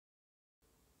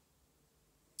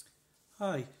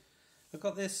Hi, I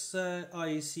got this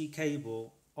IEC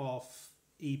cable off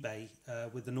eBay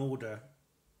with an order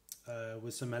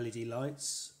with some LED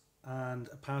lights and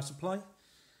a power supply,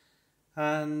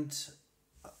 and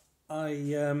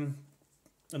I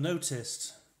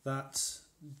noticed that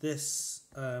this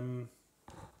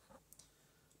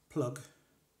plug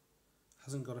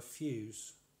hasn't got a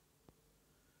fuse.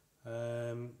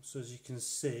 So as you can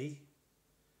see,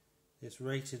 it's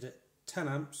rated at 10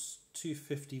 amps,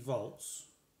 250 volts,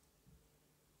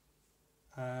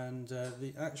 and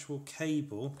the actual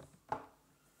cable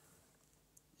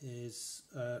is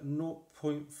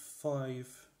 0.5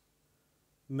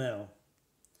 mil.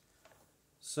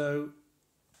 So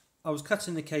I was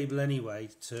cutting the cable anyway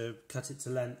to cut it to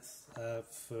length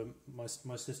for my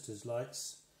sister's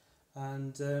lights,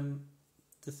 and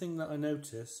the thing that I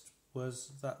noticed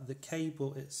was that the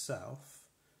cable itself,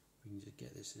 we can just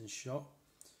get this in shot,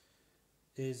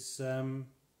 is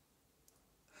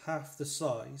half the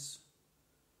size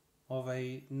of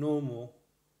a normal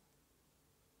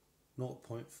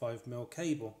 0.5 mil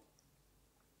cable.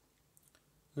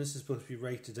 This is supposed to be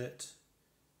rated at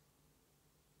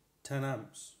 10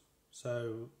 amps.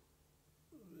 So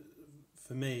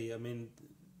for me, I mean,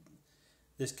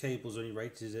 this cable's only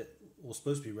rated at, or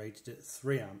supposed to be rated at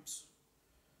 3 amps.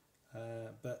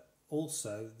 But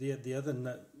also the other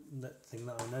thing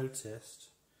that I noticed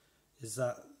is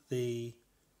that the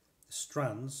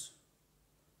strands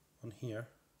on here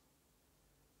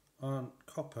aren't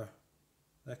copper.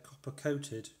 They're copper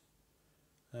coated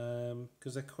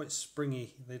because they're quite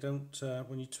springy. They don't,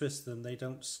 when you twist them, they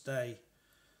don't stay.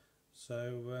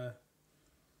 So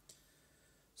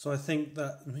I think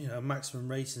that, you know, maximum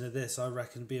rating of this, I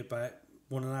reckon, be about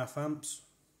 1.5 amps,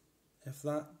 if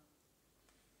that.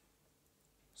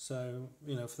 So,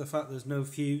 you know, for the fact there's no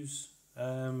fuse,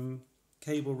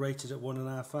 cable rated at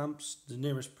 1.5 amps, the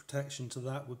nearest protection to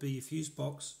that would be your fuse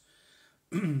box,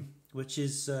 which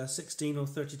is 16 or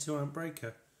 32 amp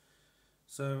breaker.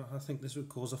 So I think this would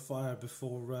cause a fire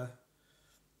before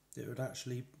it would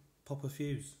actually pop a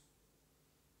fuse.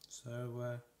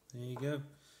 So there you go.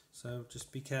 So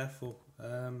just be careful.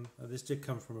 This did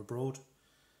come from abroad.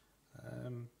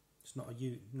 It's not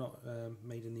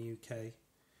made in the UK.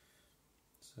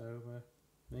 So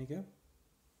there you go.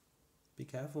 Be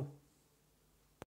careful.